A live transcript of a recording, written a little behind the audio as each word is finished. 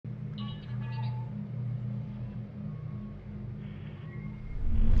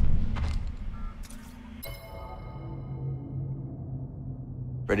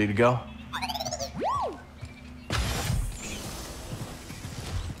Ready to go?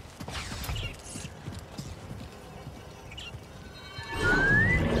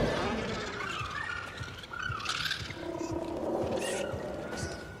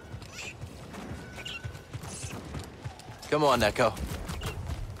 Come on, Echo.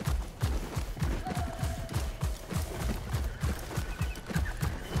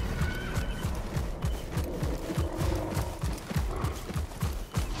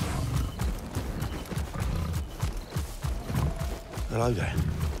 Hello there.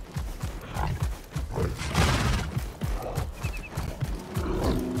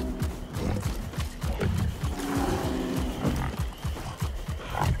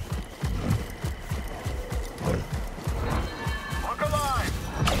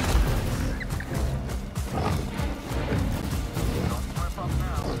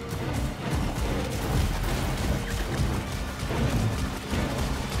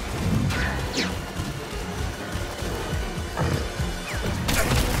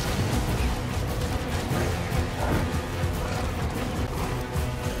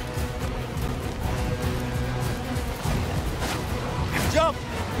 Jump!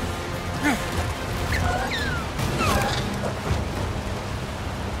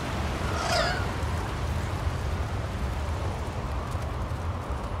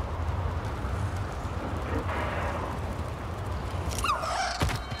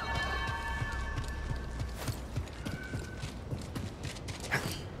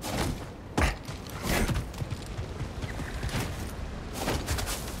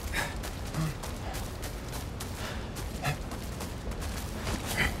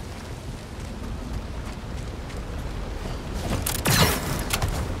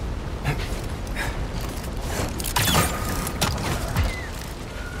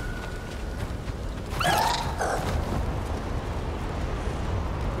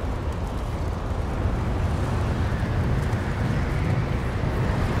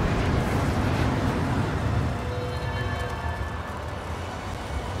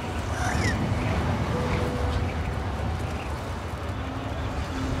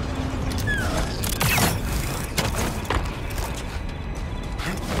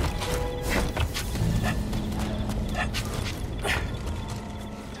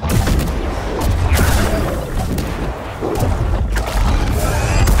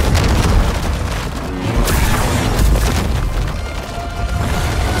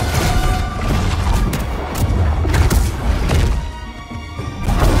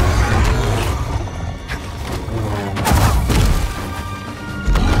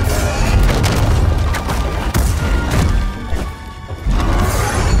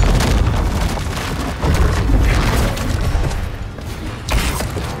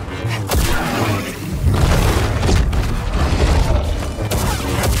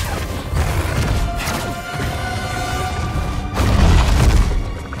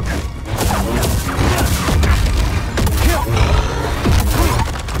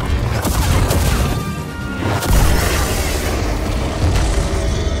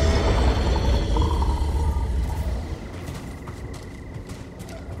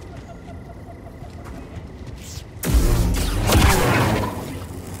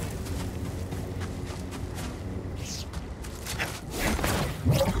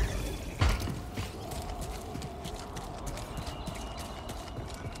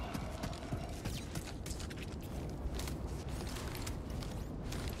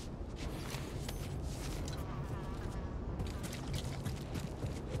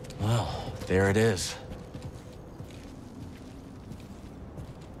 Well, there it is.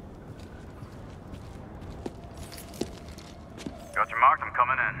 Got your mark, I'm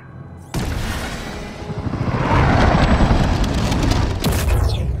coming in.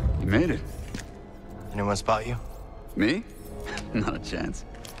 You made it. Anyone spot you? Me? Not a chance.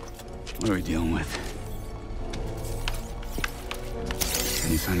 What are we dealing with?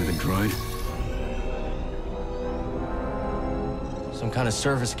 Any sign of the droid? Some kind of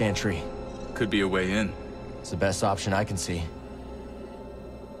service gantry. Could be a way in. It's the best option I can see.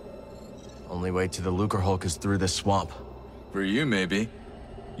 Only way to the Lucrehulk is through this swamp. For you, maybe.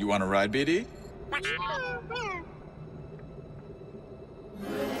 You want to ride, BD?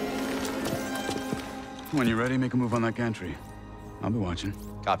 When you're ready, make a move on that gantry. I'll be watching.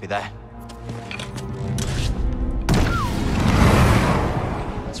 Copy that.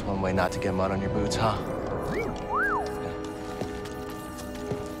 That's one way not to get mud on your boots, huh?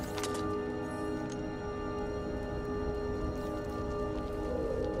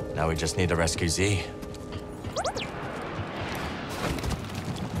 Now we just need to rescue Z.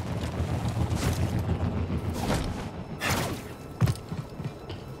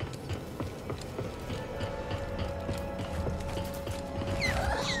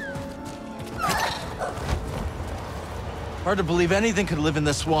 Hard to believe anything could live in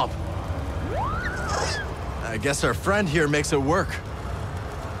this swamp. I guess our friend here makes it work.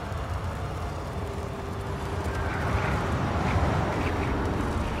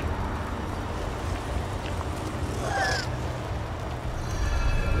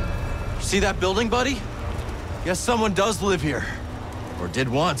 See that building, buddy? Guess someone does live here. Or did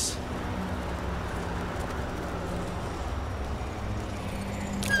once.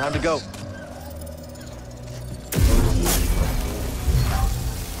 Time to go.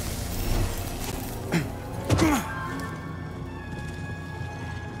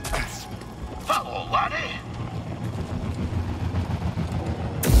 Follow, laddie.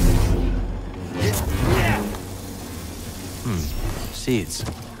 Seeds.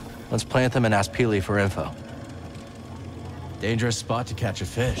 Let's plant them and ask Peely for info. Dangerous spot to catch a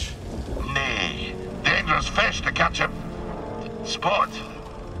fish. Nay, dangerous fish to catch him. Sport.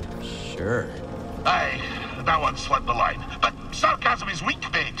 Sure. Aye, that one slipped the line. But sarcasm is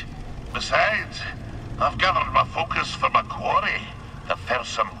weak bait. Besides, I've gathered my focus for my quarry, the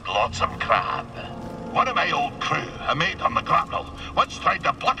fearsome, glotsome crab. One of my old crew, a mate on the grapnel, once tried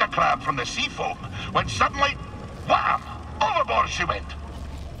to pluck a crab from the sea foam, when suddenly, wham! Overboard she went.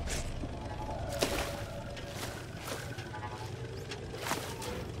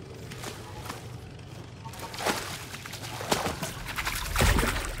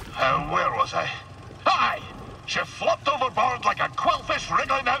 Where was I? Aye! She flopped overboard like a quillfish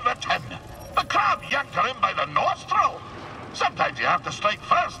wriggling out of a tin. The crab yanked her in by the nostril. Sometimes you have to strike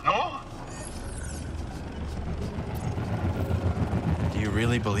first, no? Do you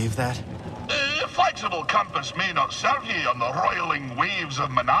really believe that? Flexible compass may not serve you on the roiling waves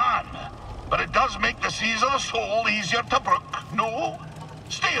of Manan, but it does make the seas of the soul easier to brook, no?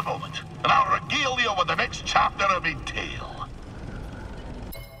 Stay a moment, and I'll regale you with the next chapter of my tale.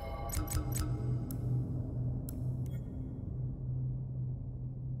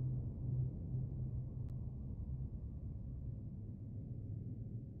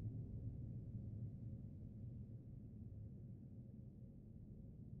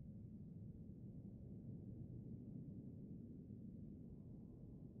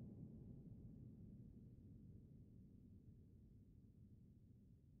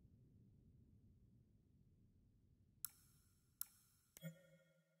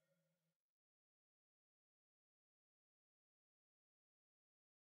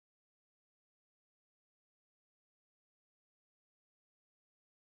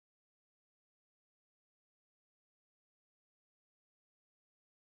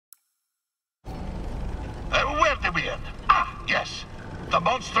 Where did we end? Ah, yes. The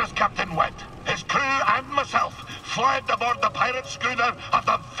monstrous Captain went. His crew and myself fled aboard the pirate schooner of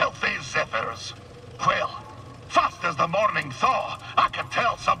the filthy Zephyrs. Well, fast as the morning thaw, I could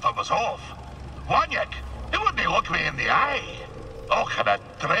tell something was off. Wanyik, he wouldn't look me in the eye. Oh, what a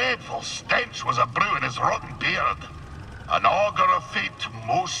dreadful stench was a brewing his rotten beard. An augur of fate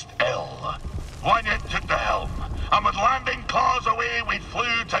most ill. Wanyik took the helm, and with landing claws away, we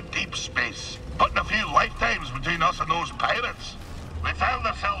flew to deep space, putting a few lifetimes between us and those pirates. We found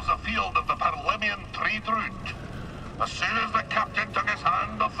ourselves afield of the Paralimian trade route. As soon as the captain took his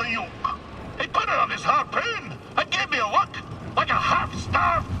hand off the yoke, he put it on his harpoon and gave me a look, like a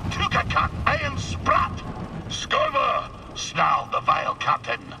half-starved Tuka-cat iron sprat. "Scurver," snarled the vile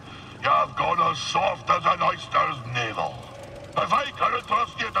captain, "you've gone as soft as an oyster's navel. If I couldn't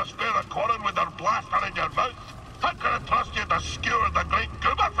trust you to spare a quarren with your blaster in your mouth, how could I trust you to skewer the great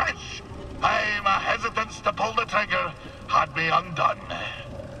goober fish? Aye, my hesitance to pull the trigger had me undone.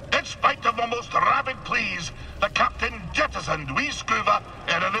 In spite of my most rabid pleas, the captain jettisoned wee Scuba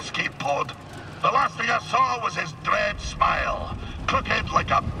in an escape pod. The last thing I saw was his dread smile, crooked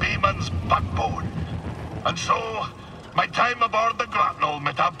like a bayman's backbone. And so, my time aboard the grapnel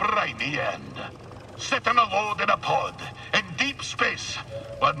met a briny end. Sitting alone in a pod, in deep space,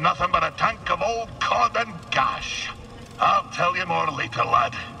 with nothing but a tank of old cod and gash. I'll tell you more later,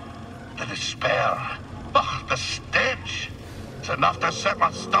 lad. The despair, the stench. It's enough to set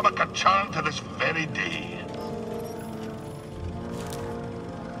my stomach a churn to this very day.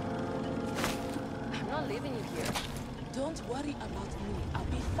 I'm not leaving you here. Don't worry about me. I'll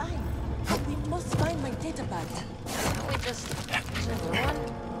be fine. But we must find my datapad. Can we just do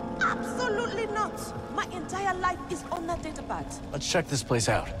one? Absolutely not. My entire life is on that datapad. Let's check this place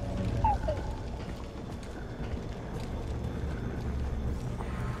out.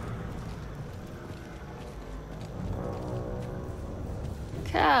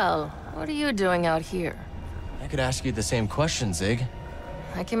 Cal, what are you doing out here? I could ask you the same question, Zig.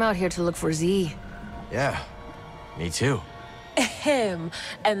 I came out here to look for Z. Yeah, me too. Ahem.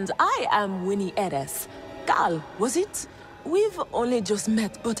 And I am Winnie Eres. Cal, was it? we've only just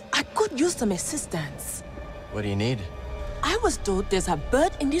met, but I could use some assistance. What do you need? I was told there's a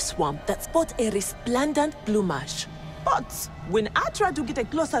bird in the swamp that spots a resplendent plumage. But when I tried to get a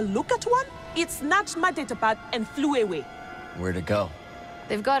closer look at one, it snatched my datapad and flew away. Where'd it go?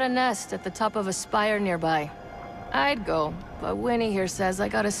 They've got a nest at the top of a spire nearby. I'd go, but Winnie here says I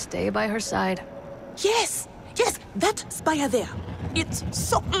gotta stay by her side. Yes! Yes, that spire there. It's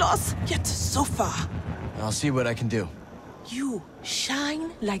so close, yet so far. I'll see what I can do. You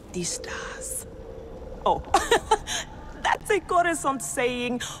shine like the stars. Oh, that's a Coruscant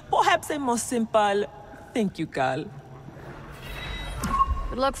saying. Perhaps a more simple, thank you, Cal.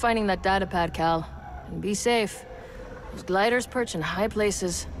 Good luck finding that datapad, Cal. And be safe. Those gliders perch in high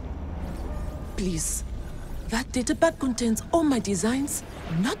places. Please. That datapad contains all my designs,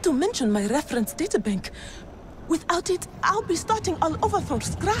 not to mention my reference databank. Without it, I'll be starting all over from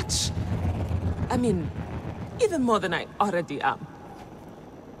scratch. I mean, even more than I already am.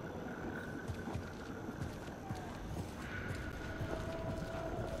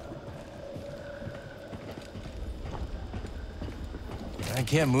 I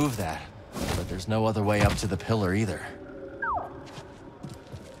can't move that, but there's no other way up to the pillar either.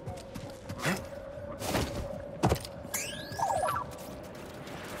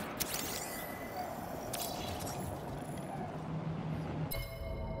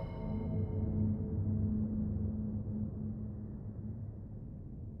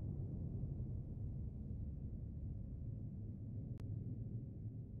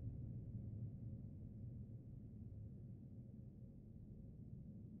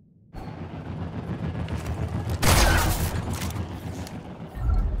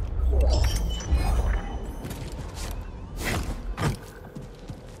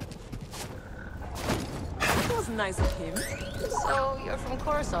 Nice of him. So, you're from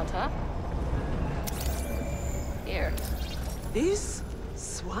Coruscant, huh? Here. This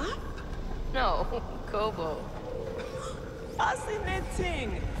swamp? No, Kobo.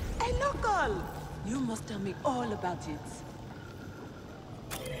 Fascinating. A local. You must tell me all about it.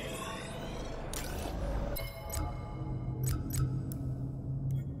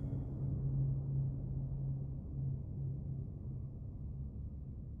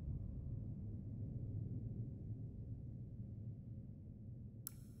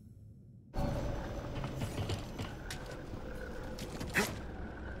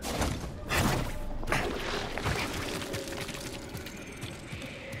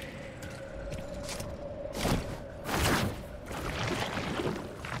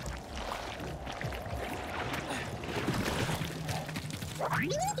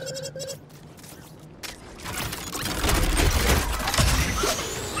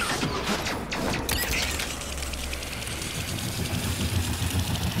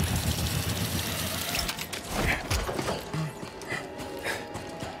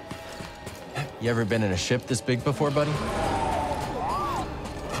 You ever been in a ship this big before, buddy?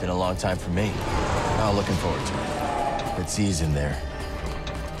 Been a long time for me. Oh, looking forward to it. But Z's in there.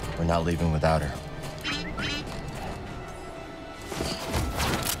 We're not leaving without her.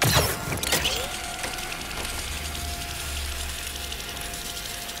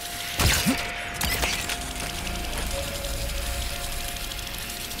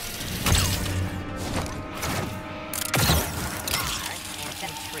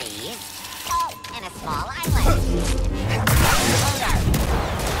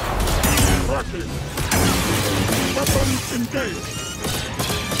 Weapons engaged.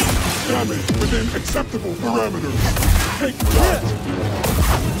 Damage within acceptable parameters. Take that.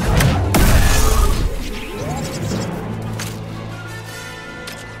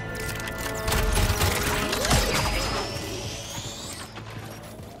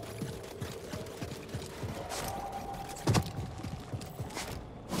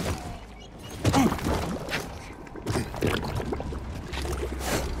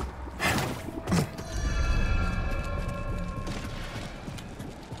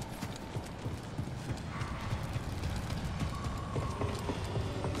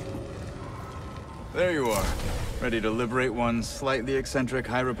 There you are. Ready to liberate one slightly eccentric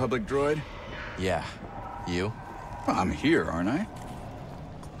High Republic droid? Yeah. You? Well, I'm here, aren't I?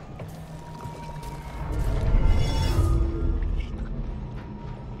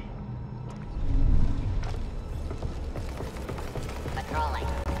 Patrolling.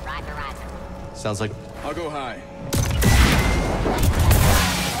 Roger, roger. Sounds like... I'll go high.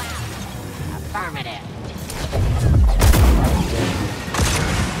 Affirmative.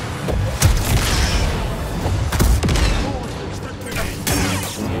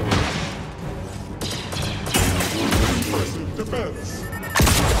 Impressive defense.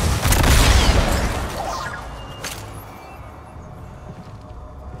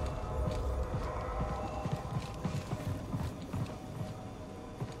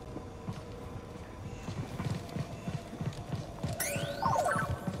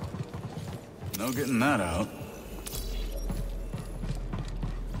 No getting that out.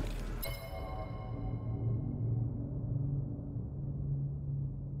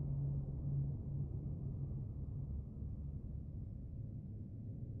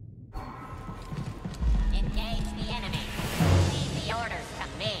 Engage the enemy. Leave the orders to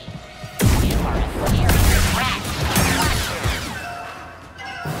me. You are a serious threat.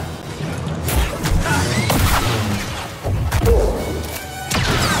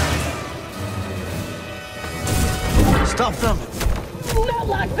 Stop them! Not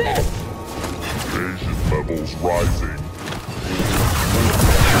like this! Invasion levels rising.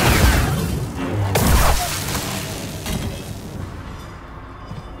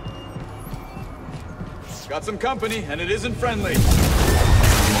 Got some company, and it isn't friendly.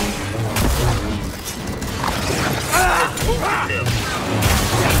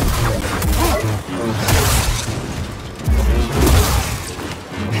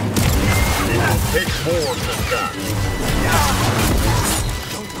 Takes more than that.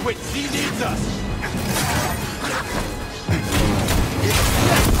 Don't quit, Z needs us!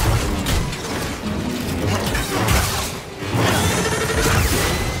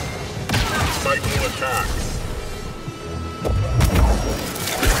 Cycle attack.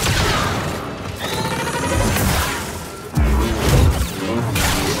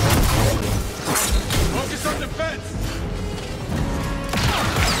 Focus on defense!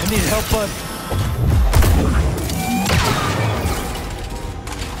 I need help, bud.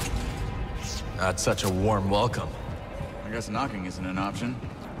 Not such a warm welcome. I guess knocking isn't an option.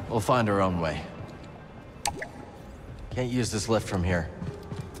 We'll find our own way. Can't use this lift from here.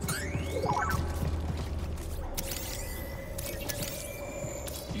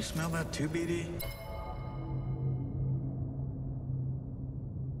 You smell that too, BD?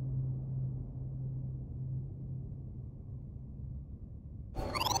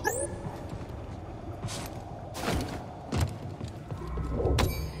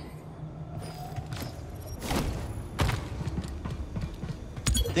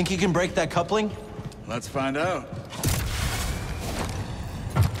 Think you can break that coupling? Let's find out.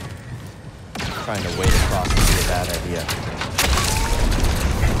 Trying to wade across would be a bad idea.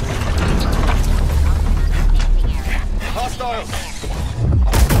 Hostiles!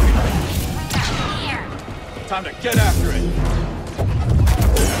 Here. Time to get after it!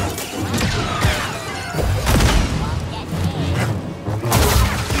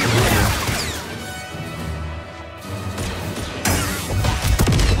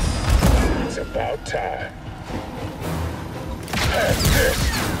 It's about time. And this.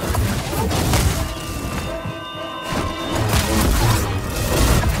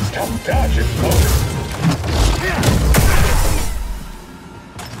 Stop dodging, folks.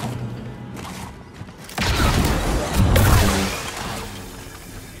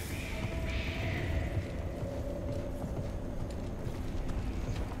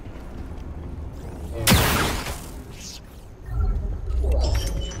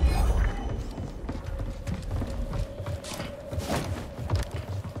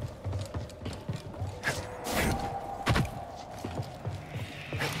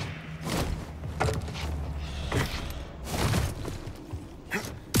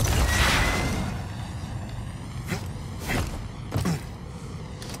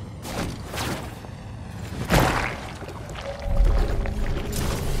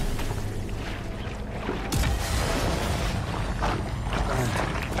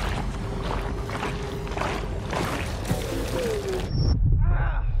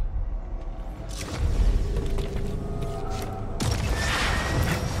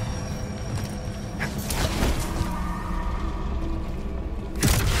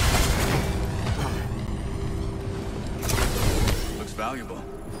 Valuable.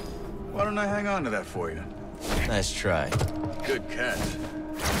 Why don't I hang on to that for you? Nice try. Good catch.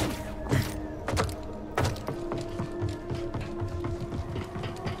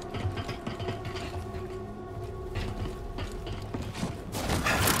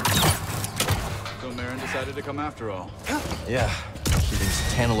 So Marin decided to come after all. Yeah. She thinks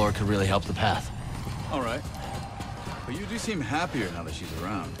Tanalor could really help the path. All right. But you do seem happier now that she's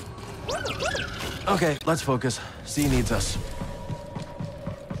around. Okay, let's focus. Z needs us.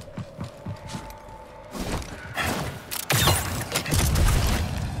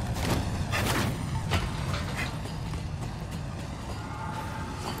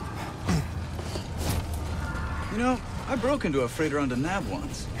 You know, I broke into a freighter on Nav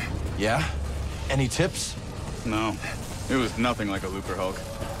once. Yeah? Any tips? No, it was nothing like a Lucrehulk.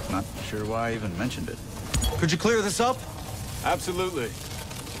 Not sure why I even mentioned it. Could you clear this up? Absolutely.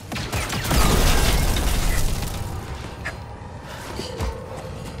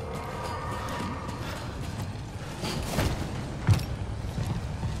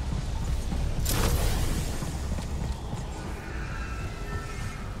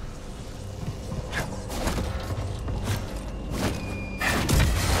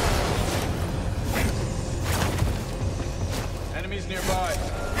 nearby.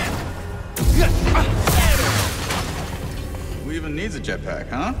 Who even needs a jetpack,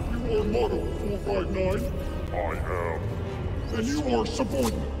 huh? You are Model 459? I am. Then you are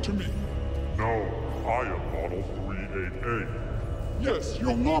subordinate to me. No, I am Model 388. Yes,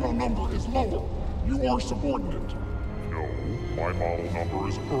 your model number is lower. You are subordinate. No, my model number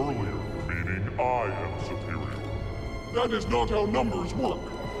is earlier, meaning I am superior. That is not how numbers work.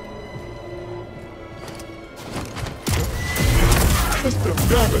 System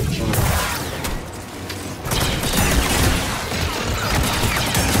damage.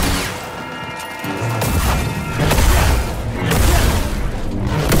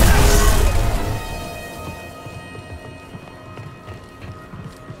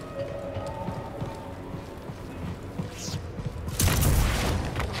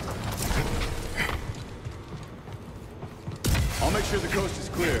 I'll make sure the coast is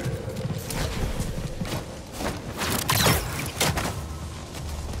clear.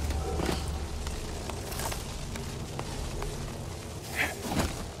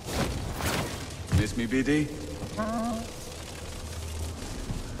 Miss me, BD?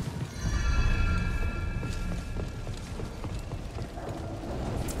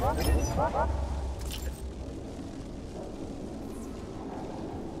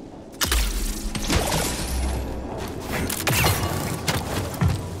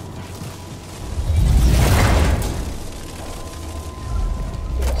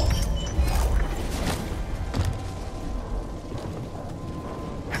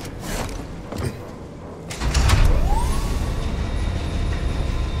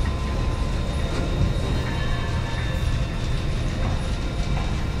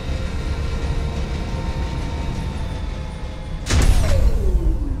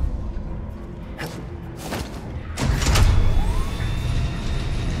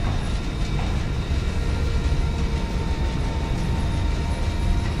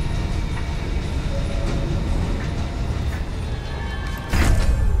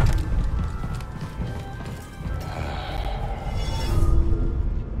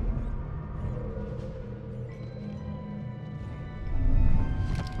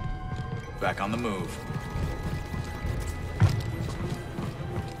 Back on the move.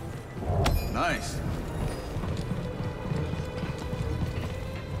 Nice.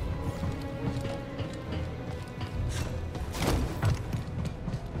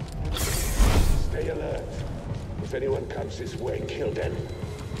 Stay alert. If anyone comes this way, kill them.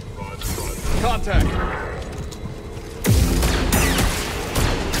 Contact!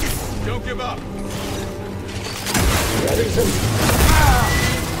 Don't give up! Getting some...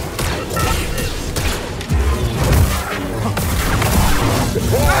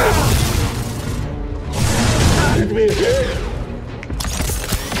 Surprise! Hit me again!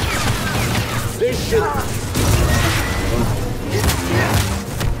 This should...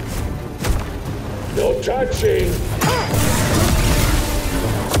 No touching!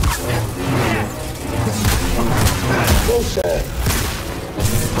 Closer!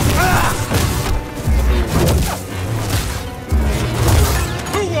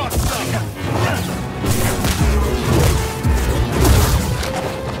 Who wants some?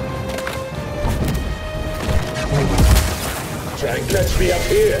 Try and catch me up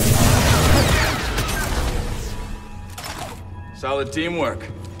here! Solid teamwork.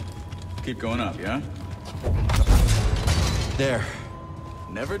 Keep going up, yeah? There.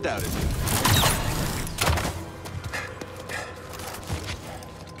 Never doubted you.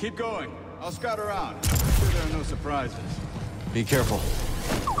 Keep going. I'll scout around. Make sure there are no surprises. Be careful.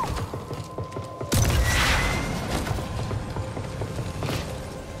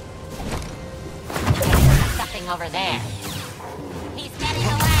 Something over there. He's getting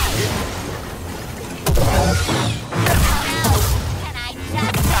away. Oh no! Can I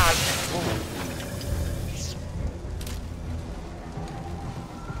just...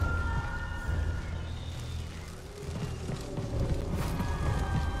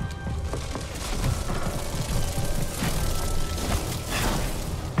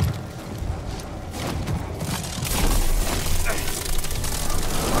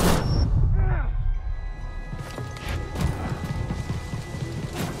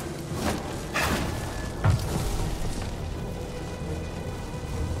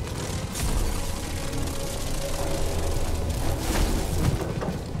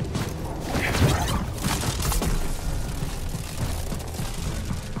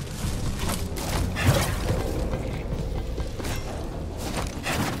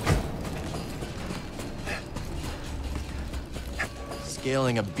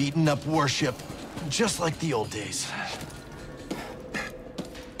 Scaling a beaten-up warship, just like the old days.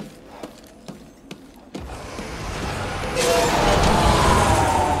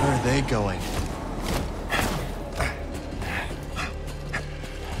 going.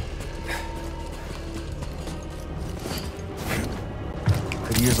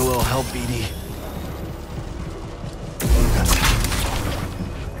 Could use a little help, BD.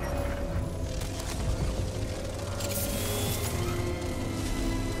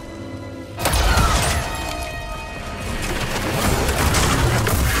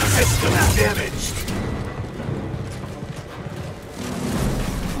 System damaged.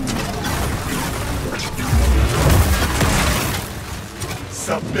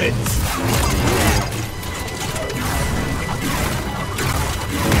 Submit.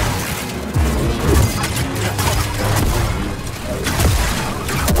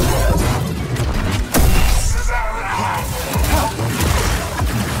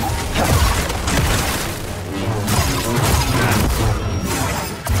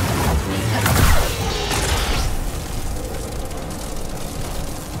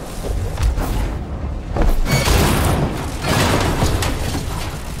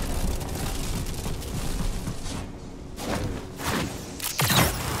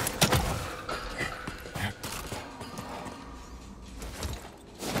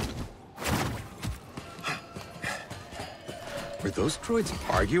 Were those droids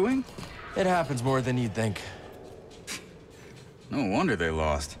arguing? It happens more than you'd think. No wonder they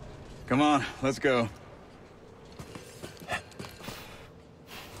lost. Come on, let's go.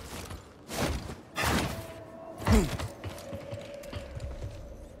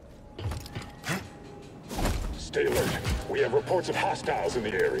 Stay alert. We have reports of hostiles in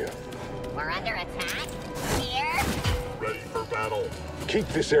the area. We're under attack? Here? Ready for battle. Keep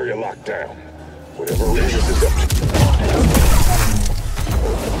this area locked down. Whatever Radius is up to.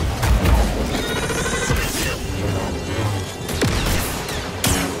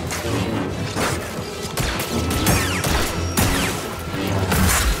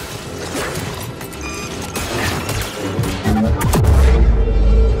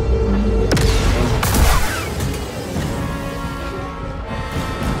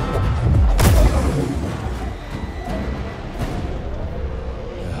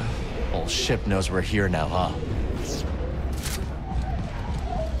 Whole ship knows we're here now, huh?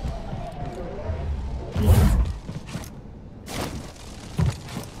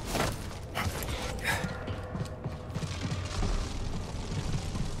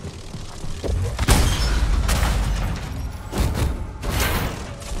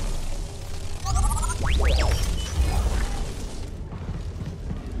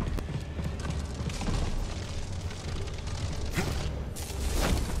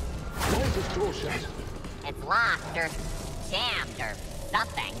 It's locked or jammed or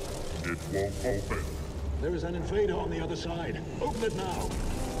something. It won't open. There is an invader on the other side. Open it now.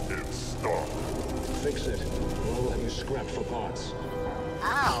 It's stuck. Fix it, or I'll have you scrapped for parts.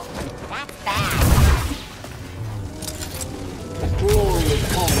 Oh, that's bad.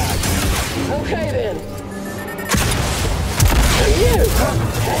 Glorious combat. Okay then. And you!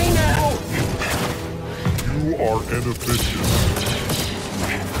 Hey now! You are inefficient.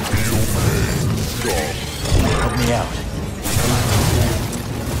 Feel pain. Stop. Help me out.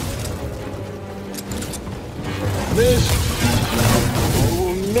 This I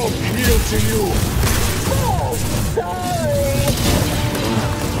will not yield to you. Oh, sorry!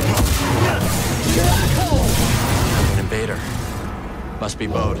 An invader. Must be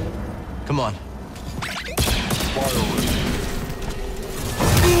Bode. Come on.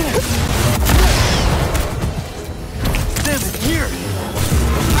 Damn it, here!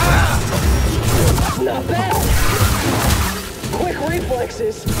 Not bad! Quick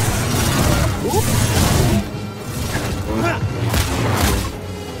reflexes!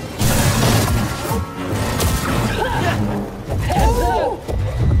 Heads up!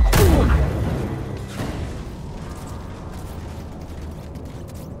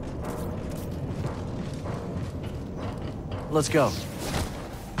 Let's go.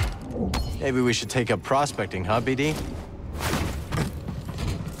 Maybe we should take up prospecting, huh, BD?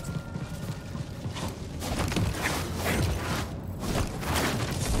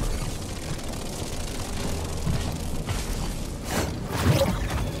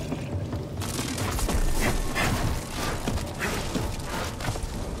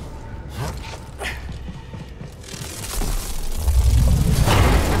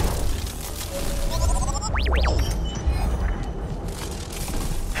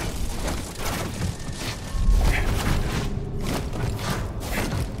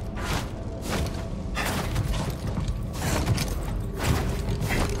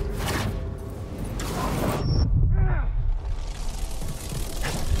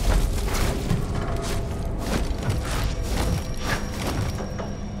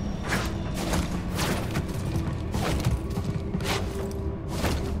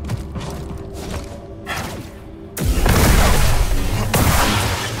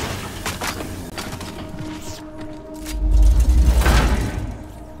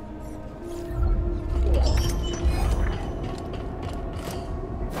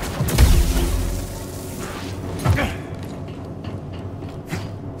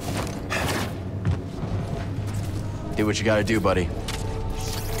 Do what you gotta do, buddy.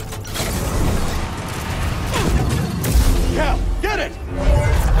 Cal, get it!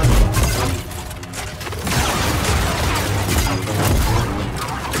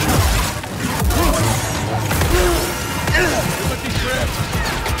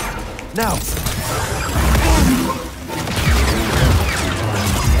 Now!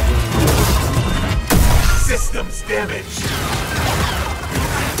 Systems damage.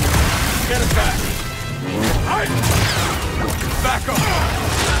 Get it back! Back off!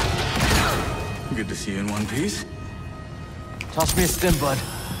 Good to see you in one piece. Toss me a stim, bud.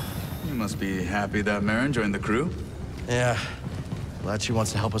 You must be happy that Marin joined the crew. Yeah. Glad she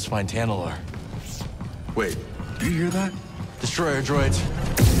wants to help us find Tantalor. Wait, do you hear that? Destroyer droids.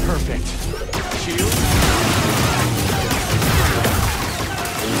 Perfect. Shield?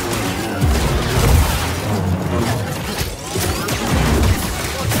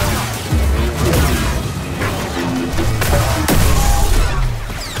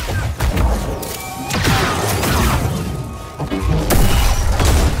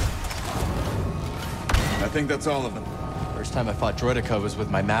 I think that's all of them. First time I fought Droideka was with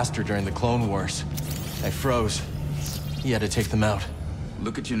my master during the Clone Wars. I froze. He had to take them out.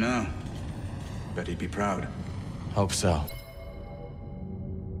 Look at you now. Bet he'd be proud. Hope so.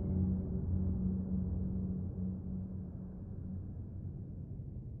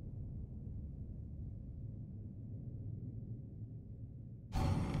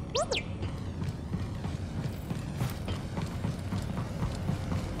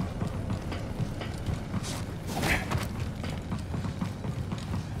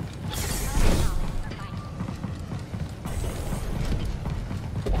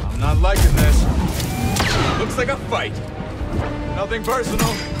 Not liking this. Looks like a fight. Nothing personal.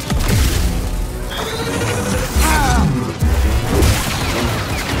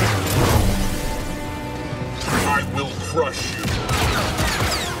 I will crush you.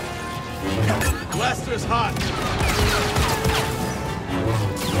 Blaster's hot.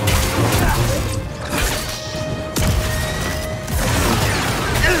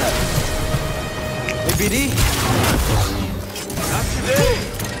 Hey, BD? Not today.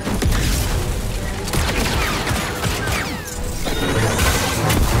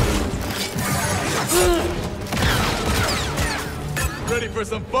 Ready for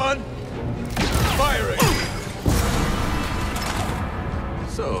some fun? Firing!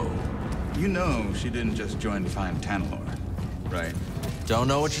 So, you know she didn't just join to find Tantalor, right? Don't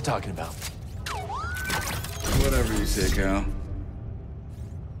know what you're talking about. Whatever you say, Cal.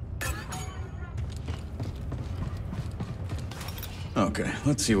 Okay,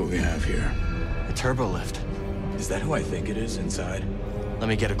 let's see what we have here. A turbo lift. Is that who I think it is inside? Let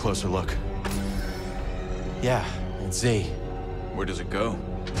me get a closer look. Yeah, it's Z. Where does it go?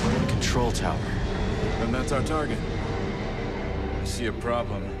 The control tower. Then that's our target. I see a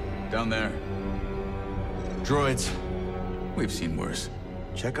problem. Down there. Droids. We've seen worse.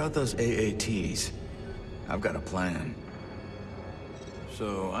 Check out those AATs. I've got a plan.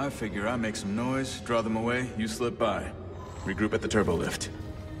 So I figure I make some noise, draw them away, you slip by. Regroup at the turbo lift.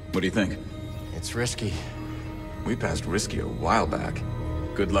 What do you think? It's risky. We passed risky a while back.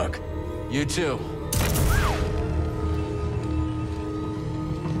 Good luck. You too.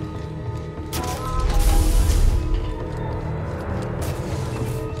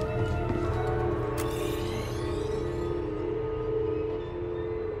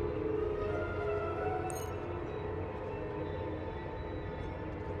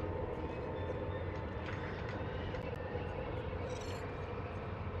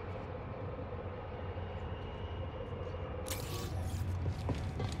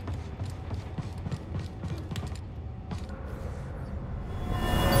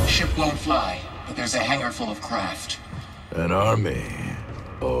 Ship won't fly, but there's a hangar full of craft. An army,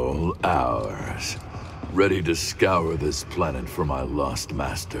 all ours, ready to scour this planet for my lost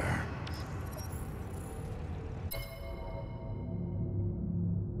master.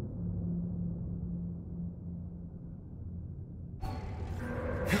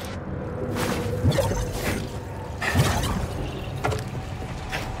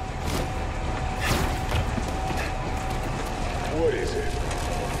 What is it?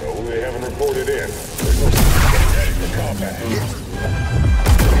 No, they haven't reported in. There's no ready for combat.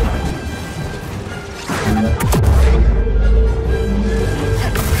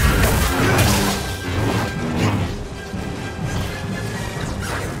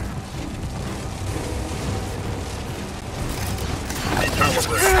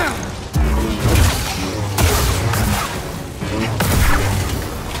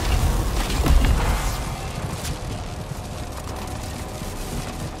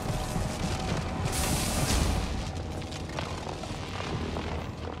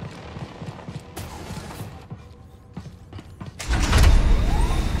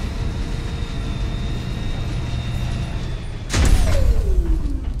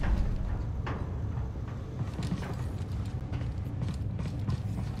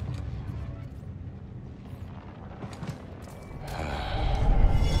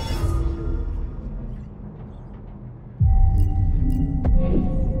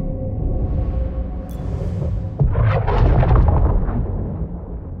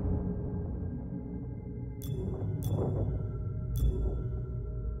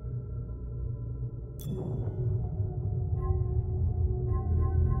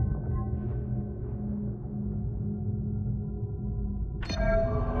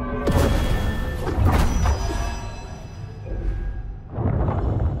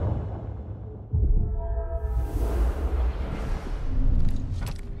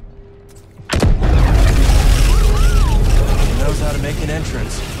 Make an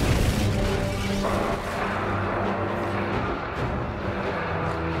entrance.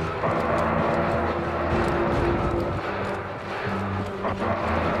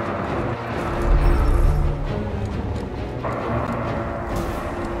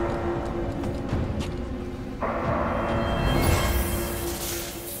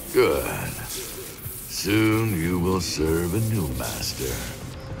 Good. Soon you will serve a new master.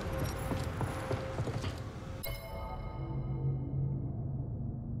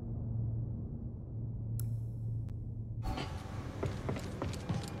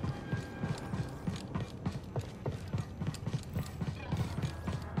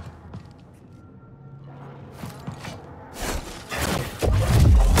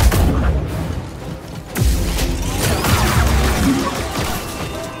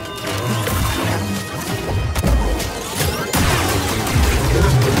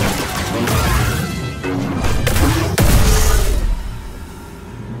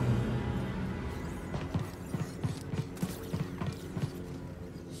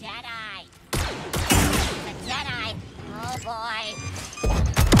 Jedi! The Jedi! Oh boy!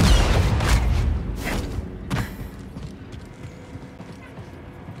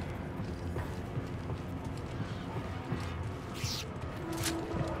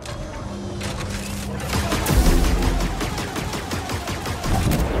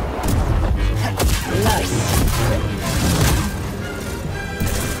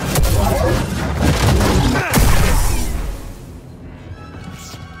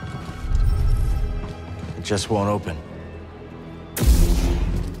 It just won't open.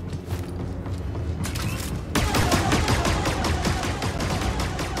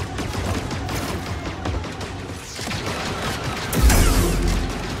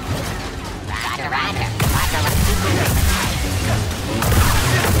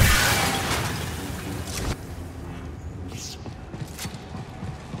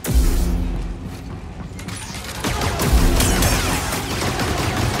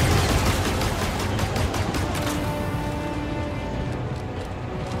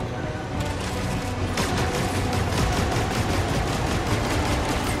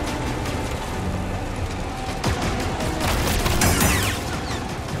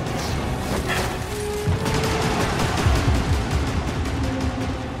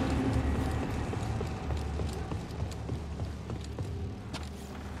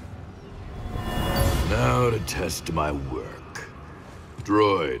 Now to test my work.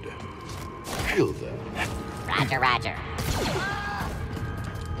 Droid, kill them. Roger, roger.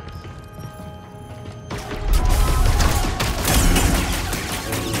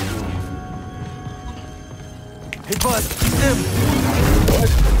 Hey, bud! Him!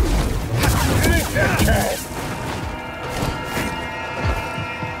 Finish that cat!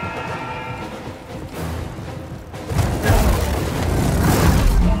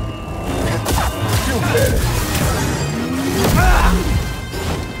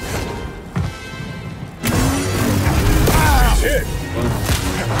 Hit!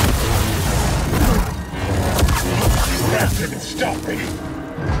 Grab him and stop me!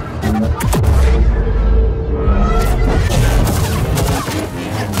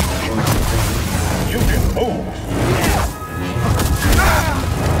 You can move!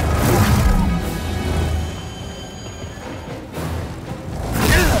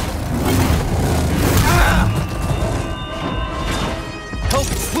 Help,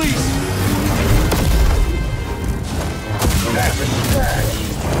 please!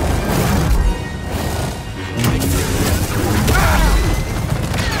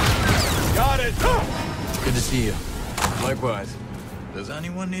 Got it! Good to see you. Likewise. Does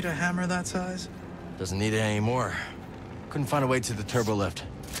anyone need a hammer that size? Doesn't need it anymore. Couldn't find a way to the turbo lift.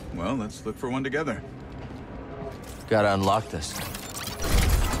 Well, let's look for one together. Gotta unlock this.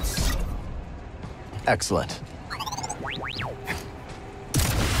 Excellent.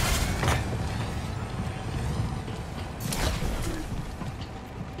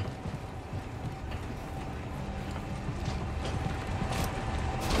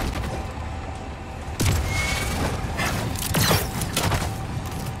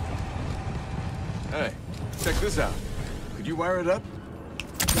 Hey, check this out. Could you wire it up?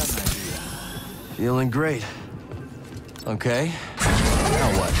 Got an idea. Feeling great. Okay.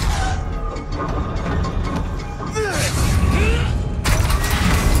 Now what?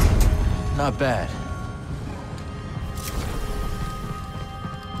 Not bad.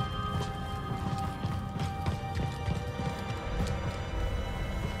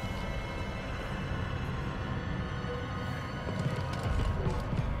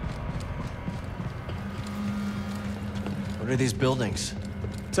 What are these buildings?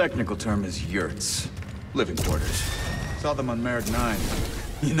 Technical term is yurts. Living quarters. Saw them on Merrick 9.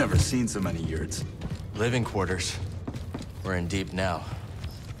 You never seen so many yurts. Living quarters. We're in deep now.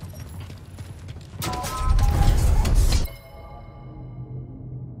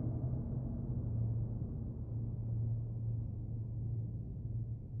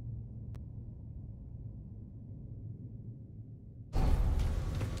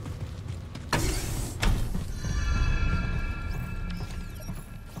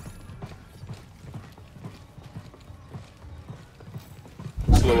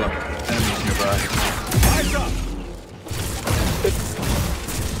 Slow up. Enemies nearby. Eyes up!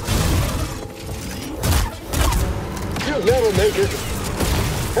 You'll never make it.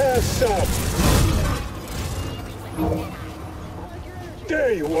 Have some.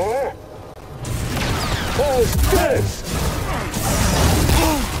 There you are. How's this?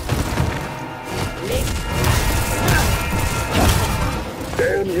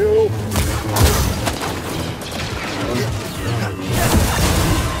 Damn you.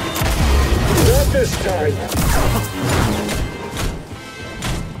 Not this time.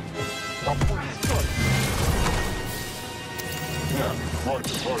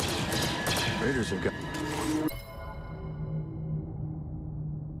 Raiders have got...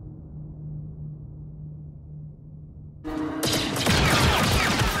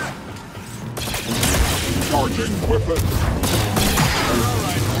 Charging weapon.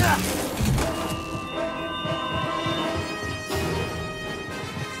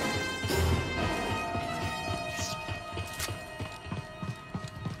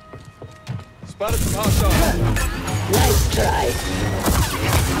 Spotted some hostiles. Nice try.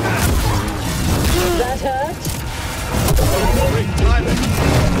 That hurt?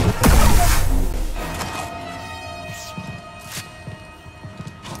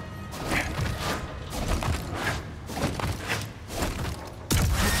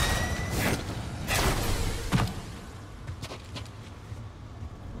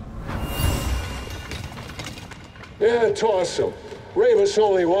 Yeah, toss them. Ravis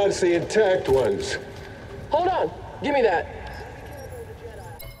only wants the intact ones. Hold on. Give me that.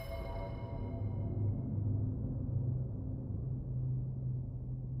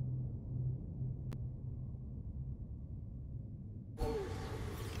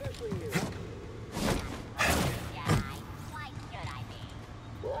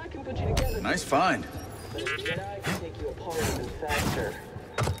 Well, I can put you together. Nice find. The Jedi can take you apart even faster.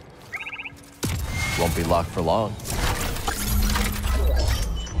 Won't be locked for long.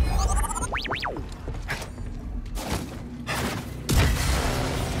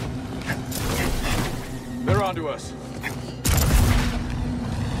 They're onto us.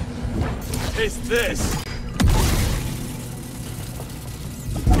 It's this.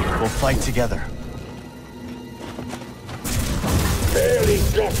 We'll fight together. Barely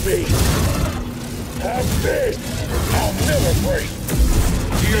got me. Have this. I'll never break.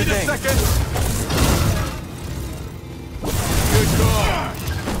 Do your Need thing. a second. Good call.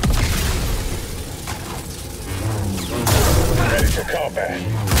 Ready for combat.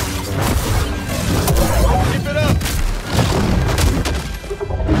 Keep it up.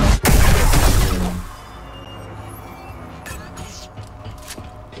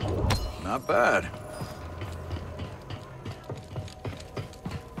 Not bad.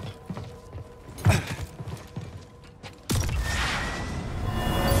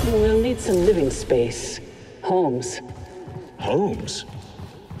 We'll need some living space. Homes. Holmes?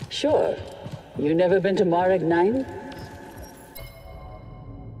 Sure. You never been to Marek 9?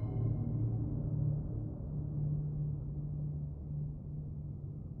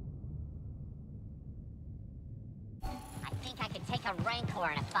 I think I can take a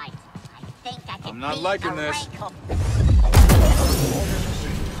Rancor in a fight. I think I can I'm not beat liking a this. Rancor.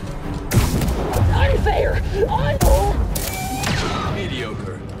 Unfair!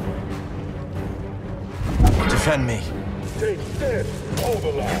 Mediocre. Defend me. Take this. Hold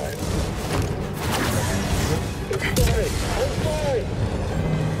the line. It's fine. I'm fine.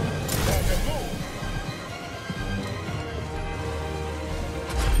 Time to move.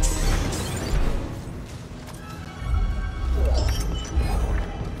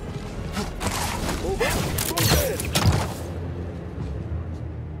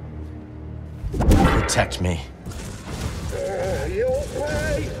 Protect me. You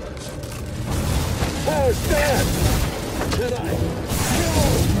okay? How's that? Jedi,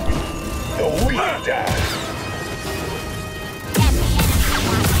 the weak die.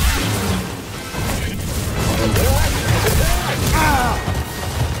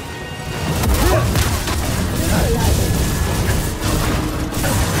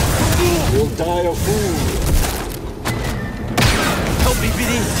 You'll die of food. Help me,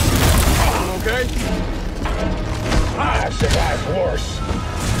 BD. Okay? I survived worse.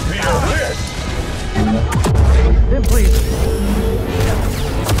 Feel this! Then please.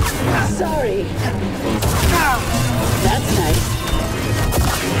 Sorry. That's nice.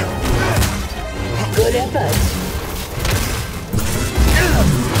 Good effort.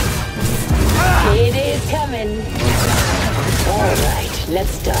 It is coming. All right,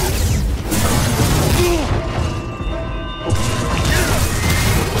 let's dance.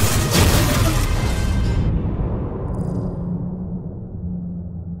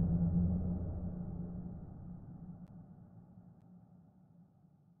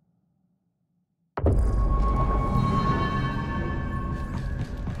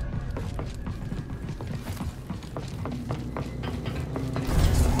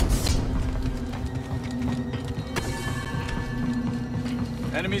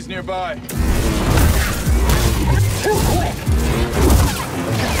 Enemies nearby. Too quick!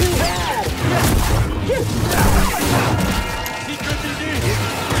 Too bad! Secret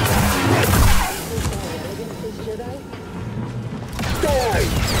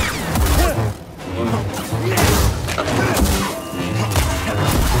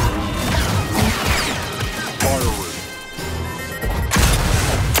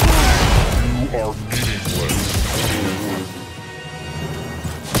You are meaningless.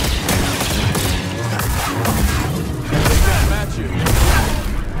 Match you.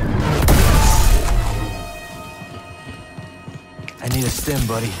 I need a stim,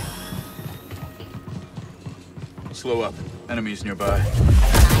 buddy. Slow up. Enemies nearby.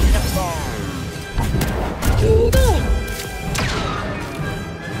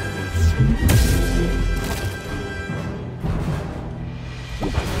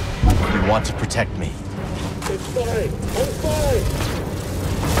 You want to protect me. It's fine. I'm fine.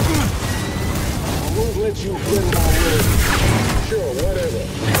 I won't let you get my way. Sure, whatever.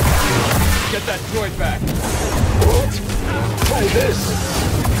 Get that droid back. What? Try this.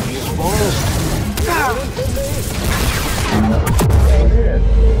 These bars.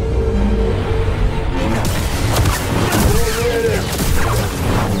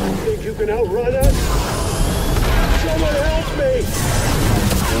 Think you can outrun us? Someone help me!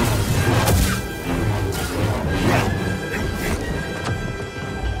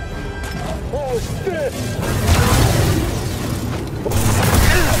 Oh, shit!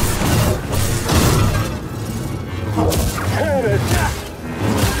 Damn it!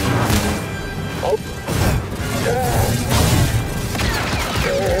 Oh.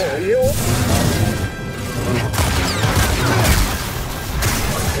 You.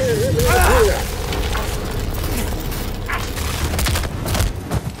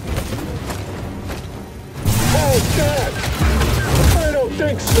 Oh, God! I don't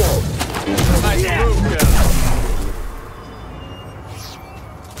think so! Nice move, Jedi.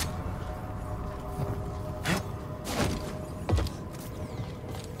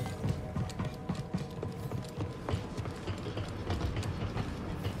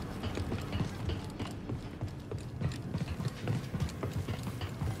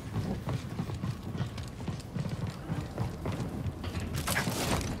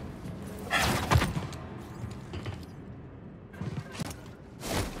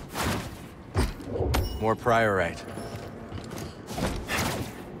 More priorite.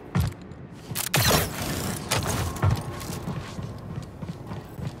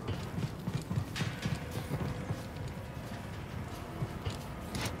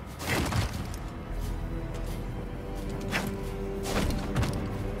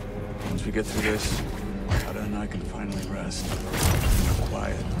 Once we get through this, Ada and I can finally rest.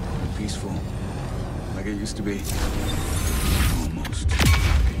 Quiet, peaceful, like it used to be. Almost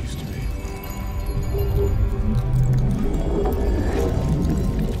like it used to be.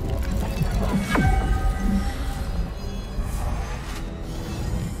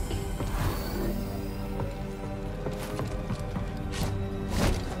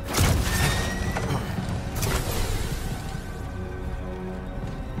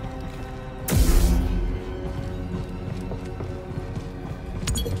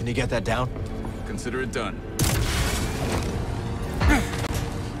 Can you get that down? Consider it done.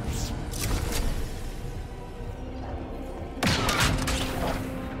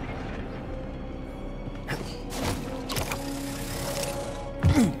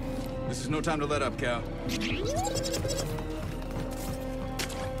 This is no time to let up, Cal.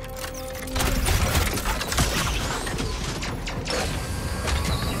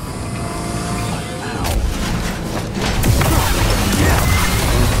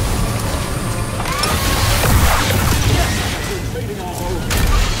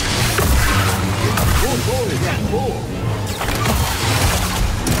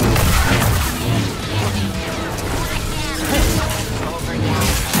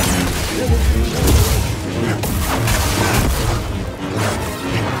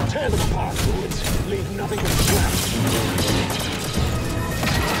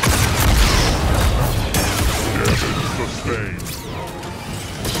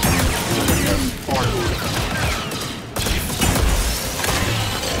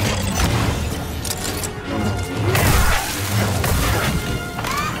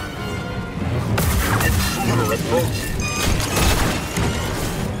 Lining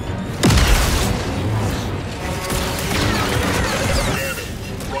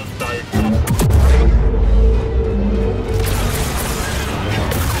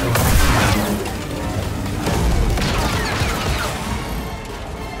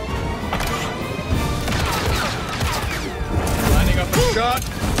up a shot.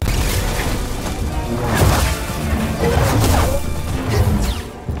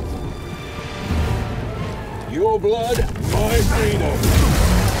 Your blood, my freedom.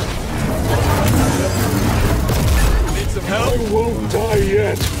 Need some help? I won't die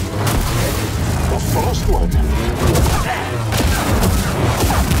yet. The first one.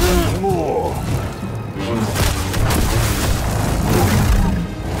 More.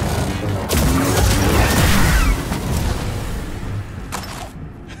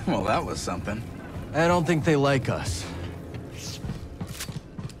 Well, that was something. I don't think they like us.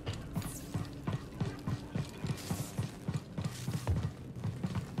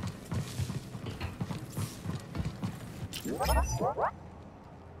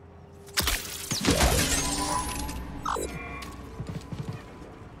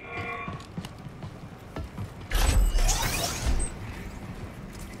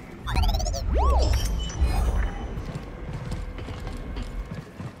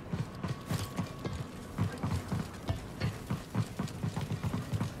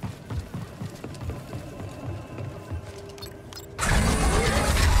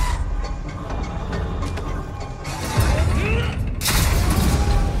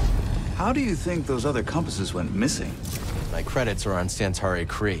 How do you think those other compasses went missing? My credits are on Santari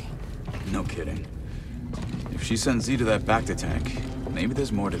Kree. No kidding. If she sent Z to that Bacta tank, maybe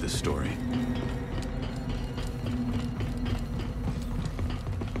there's more to this story.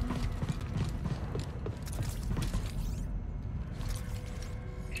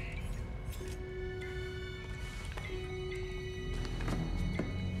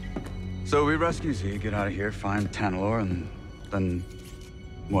 So we rescue Z, get out of here, find Tanalor, and then...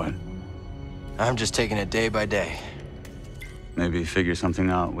 what? I'm just taking it day by day. Maybe figure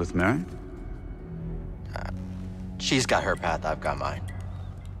something out with Mary? She's got her path, I've got mine.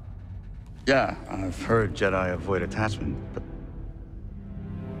 Yeah, I've heard Jedi avoid attachment, but...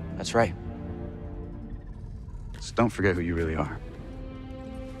 That's right. Just don't forget who you really are.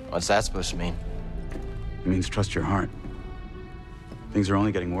 What's that supposed to mean? It means trust your heart. Things are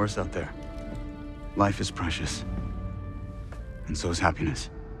only getting worse out there. Life is precious. And so is happiness.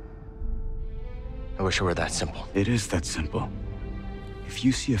 I wish it were that simple. It is that simple. If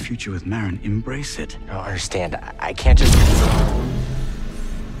you see a future with Marin, embrace it. I don't understand. I can't just...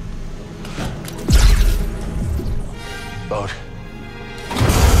 Boat.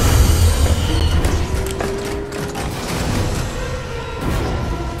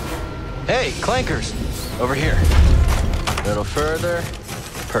 Hey, clankers! Over here. A little further.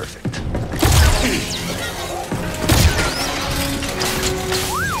 Perfect.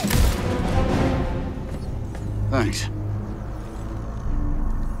 Thanks.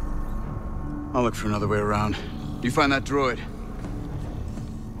 I'll look for another way around. You find that droid.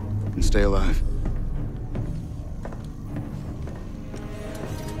 And stay alive.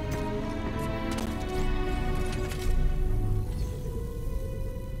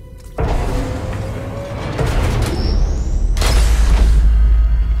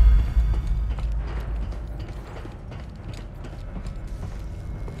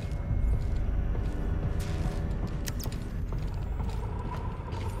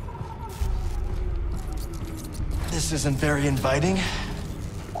 This isn't very inviting.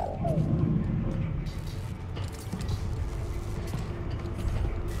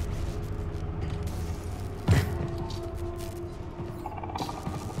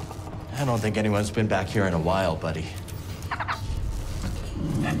 I don't think anyone's been back here in a while, buddy.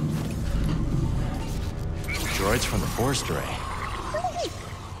 Droids from the Force Array.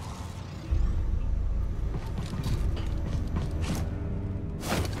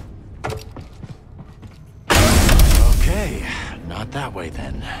 Okay, not that way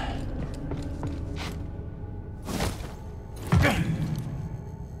then.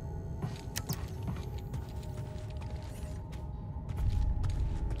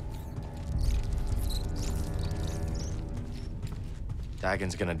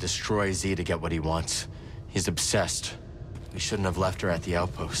 Dagon's gonna destroy Z to get what he wants. He's obsessed. We shouldn't have left her at the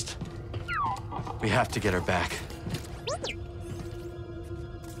outpost. We have to get her back.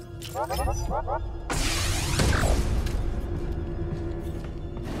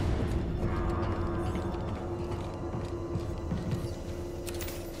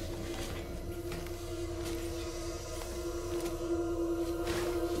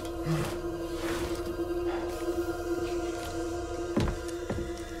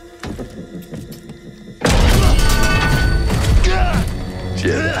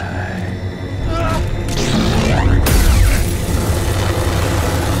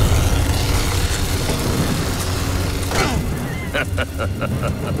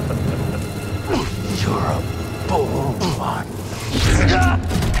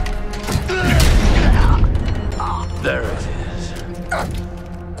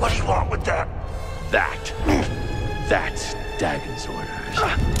 What do you want with that? That's Dagon's orders.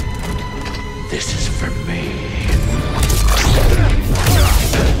 This is for me.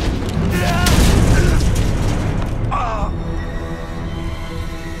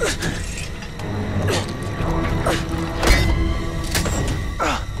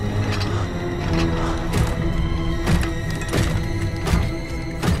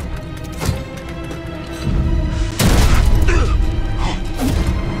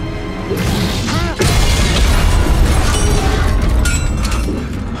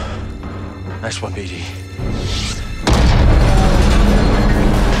 Nice one, BD.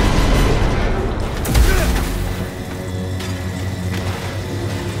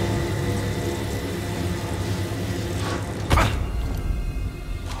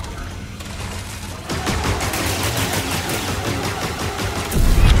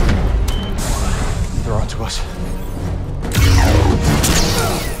 They're onto us.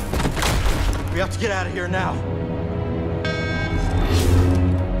 We have to get out of here now.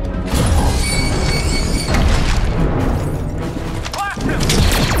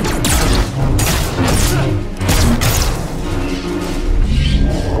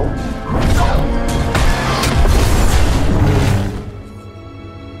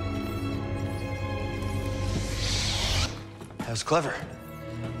 That was clever.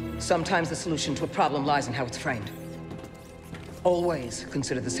 Sometimes the solution to a problem lies in how it's framed. Always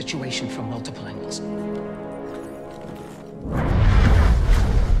consider the situation from multiple angles.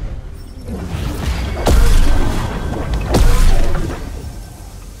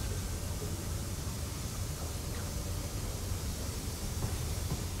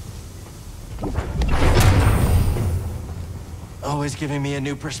 Always giving me a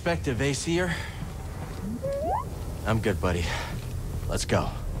new perspective, eh, Seer? I'm good, buddy. Let's go.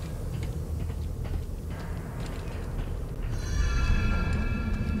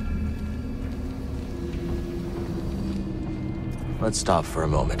 Let's stop for a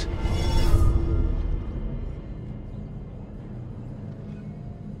moment.